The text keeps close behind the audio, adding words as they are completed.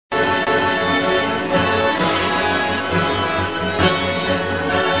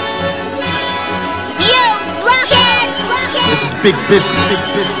big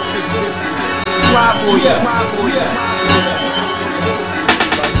business.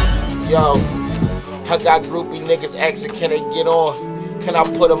 Yo, I got groupie niggas asking, can they get on? Can I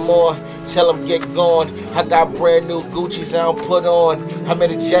put them on? Tell them get gone. I got brand new Gucci's I don't put on. I'm in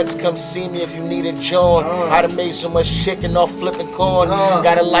the Jets, come see me if you need a John. I done made so much chicken off flipping corn.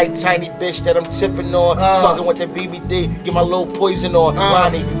 Got a light tiny bitch that I'm tipping on. Fucking with the BBD, get my little poison on.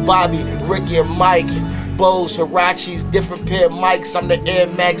 Ronnie, Bobby, Ricky, and Mike. Bows, Hirachis, different pair of mics. I'm the Air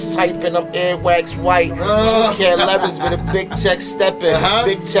Max type and I'm Airwax white. 2K11s with a big tech stepping.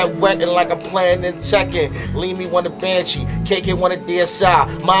 Big tech wetting like I'm playing in Tekken. Leave me one a Banshee, KK one a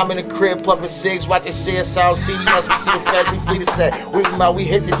DSI. Mom in the crib puffing cigs, watching CSI on CBS. We see the feds, we flee the set. We come out, we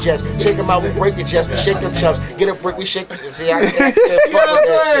hit the jets. Shake them out, we break the jets. We shake them chumps. Get a brick, we shake them. See, I can't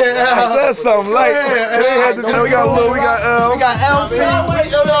I said something like, we got Lil, we got L. We got LP.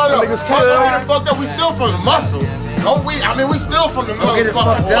 Niggas still. We still from the muscle. We still from the motherfucking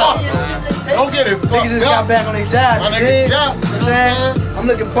muscle. Don't get it fucked up. Niggas just got back on their job. My niggas, You know what I'm saying? I'm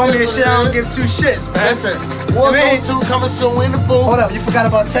looking bummy as shit. I don't give two shits, man. Listen, Warzone 2 coming soon in the booth. Hold up, you forgot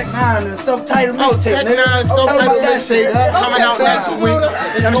about Tech 9 and the self-titled mixtape, Tech 9 self-titled mixtape coming out next week. You know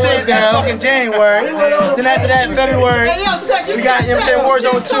what I'm saying? That's fucking January. Then after that, February, we got, you know what I'm saying,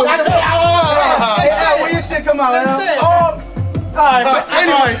 Warzone 2. Hey, when your shit come out, man? Alright, but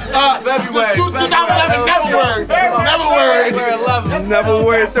anyway, February 2011, Never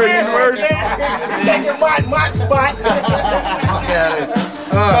wear 30s first. Taking my spot.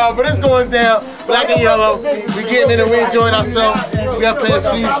 but it's going down. Black and yellow. We getting in and we enjoying ourselves. We got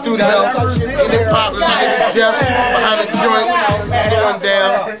PSC studio. In this pop, my nigga Jeff behind the joint. Going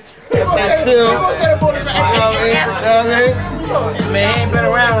down. And Phil. man, ain't been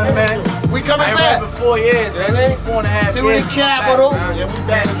around in a minute. We coming I back. ain't rapping 4 years, man. 4.5 See, we years. in Capital. Yeah, we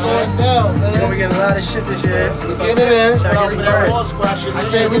back going down, man. We getting a lot of shit this year. We getting it in. Trying to get some bread. I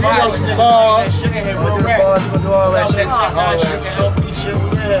said we can go some bars. We'll do the bars, we'll do all that shit.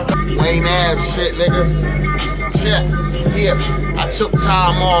 Wayne Ave shit, nigga. Check. Here, I took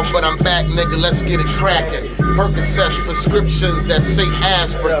time off, but I'm back, nigga. Let's get it cracking. Percocet prescriptions that say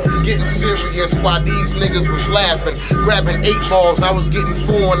aspirin. Getting serious while these niggas was laughing. Grabbing 8 balls, I was getting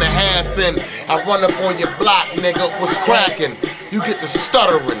 4.5 in. I run up on your block, nigga. What's cracking? You get the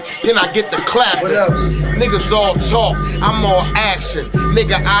stuttering, then I get the clapping. Niggas all talk, I'm all action.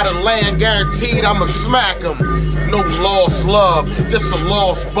 Nigga out of land, guaranteed I'ma smack him. No lost love, just a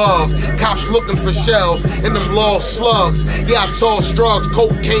lost bug. Cops looking for shells and them lost slugs. Yeah, I toss drugs,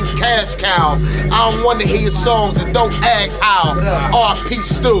 cocaine, cash cow. I don't wanna hear your songs and don't ask how. R.P.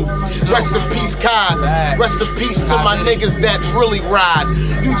 Stu, rest in peace Kai. Rest in peace to my niggas that really ride.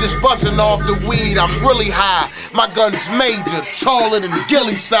 You just busting off the weed, I'm really high. My gun's major, taller than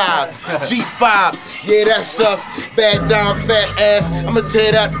Gilly size. G5, yeah, that's us. Bad down, fat ass, I'ma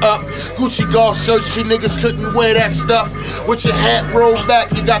tear that up. Gucci golf shirts, you niggas couldn't wear that stuff. With your hat rolled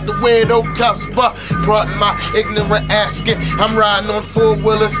back, you got the weirdo cuffs. But brought my ignorant asking, I'm riding on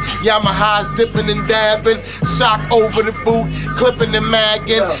 4-wheelers. Yamaha's dipping and dabbing. Sock over the boot, clipping and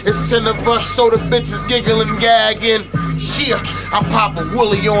magging. It's 10 of us, so the bitches giggling, gagging. Yeah, I pop a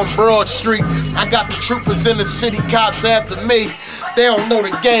woolly on Broad Street. I got the troopers in the city, cops after me. They don't know the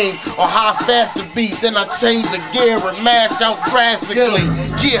game or how fast to beat. Then I change the gear and mash out drastically.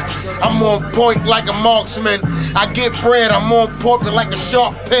 Yeah, I'm on point like a marksman. I get bread, I'm on point like a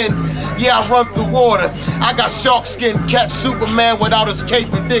shark pin. Yeah, I run through water. I got shark skin, catch Superman without his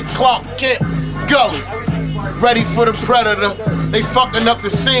cape and Dick Clark Kent. Gully, ready for the predator. They fucking up the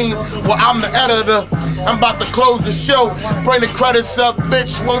scene, well I'm the editor. I'm about to close the show. Bring the credits up,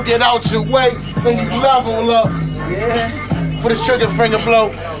 bitch, won't get out your way. Then you level up. Yeah. For the trigger finger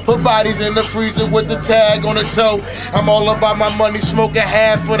blow. Put bodies in the freezer with the tag on the toe. I'm all about my money, smoking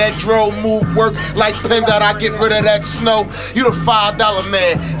half for that dro. Move work like PennDOT, I get rid of that snow. You the $5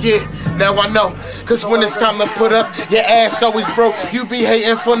 man, yeah. Now I know, cause when it's time to put up, your ass always broke. You be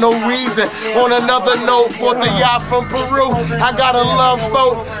hating for no reason. On another note, bought the yacht from Peru. I got a love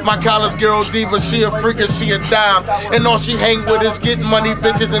boat. My college girl diva, she a freak and she a dime. And all she hang with is getting money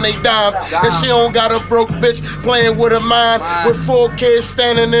bitches and they dimes. And she don't got a broke bitch playing with her mind. With 4 kids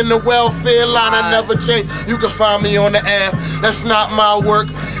standing in the welfare line, I never change. You can find me on the app, that's not my work.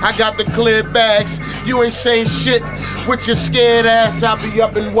 I got the clear bags, you ain't saying shit. With your scared ass, I'll be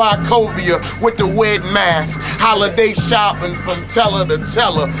up in Wachovia with the wet mask. Holiday shopping from teller to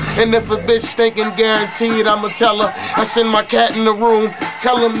teller. And if a bitch stinking, guaranteed I'ma tell her. I send my cat in the room,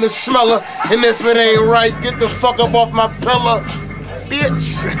 tell him to smell her. And if it ain't right, get the fuck up off my pillow,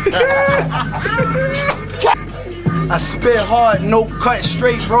 bitch. I spit hard, no cut,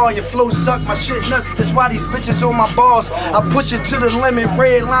 straight raw. Your flow suck, my shit nuts. That's why these bitches on my balls. I push it to the limit,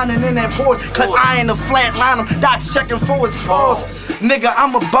 red lining in that port. Cut iron to flat line him, Doc's checking for his pulse. Nigga,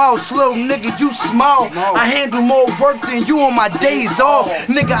 I'm a boss, little nigga, you small. I handle more work than you on my days off.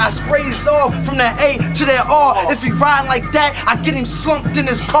 Nigga, I sprays off from that A to that R. If he ride like that, I get him slumped in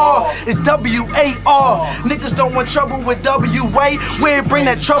his car. It's W-A-R. Niggas don't want trouble with W-A. Where bring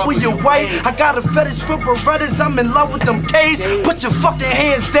that trouble your way? I got a fetish for Berettas, I'm in love with them K's. Put your fucking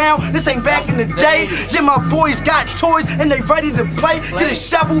hands down, this ain't back in the day. Yeah, my boys got toys and they ready to play. Get a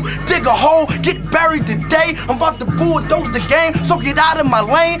shovel, dig a hole, get buried today. I'm about to bulldoze the game, so get out of my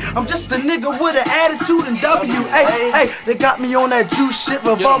lane. I'm just a nigga with an attitude and W-A. Hey, they got me on that juice shit,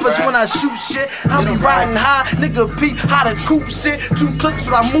 revolvers when I shoot shit. I be riding high, nigga peep how the coupe sit. 2 clips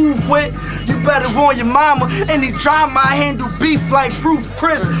what I move with. You better warn your mama. Any drama, I handle beef like Proof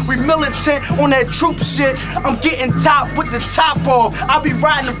Chris. We militant on that troop shit. I'm getting top with the top off. I be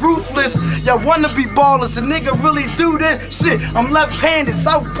riding ruthless. Y'all wanna be ballers, a nigga really do this shit. I'm left-handed,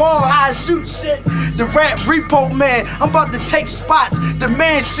 southpaw, how I shoot shit. The rap repo man, I'm about to take spots. The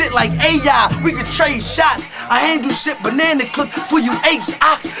man shit like AI, we can trade shots. I handle shit banana clip for you apes.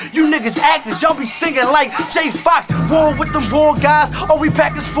 You niggas actors, y'all be singing like J Fox. War with them war guys, all we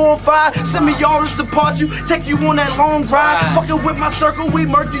pack is 4 or 5. Send me orders to part you, take you on that long ride. Fucking with my circle, we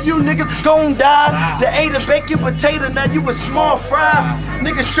murder you niggas, gon' die. The A to bake your potato, now you a small fry.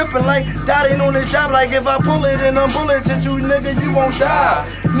 Niggas tripping like that ain't on this job. Like if I pull it and I'm bulletin you, nigga, you won't die.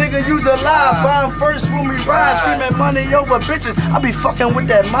 Nigga, you's alive, buying first when we ride. Screaming money over bitches, I be fucking with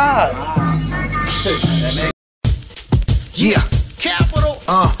that mob. Yeah, capital.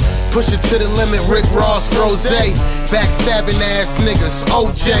 Push it to the limit, Rick Ross, Rose. Backstabbing ass niggas,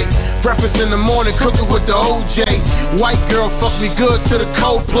 OJ. Breakfast in the morning, cooking with the OJ. White girl fuck me good to the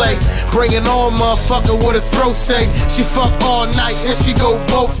Coldplay. Bring it on, motherfucker, what a throw say. She fuck all night and she go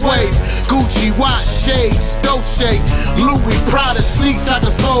both ways. Gucci, watch, shades, Dolce, Louis, Prada, sneaks I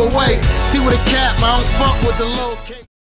can throw away. See with a cap, I don't fuck with the low cake.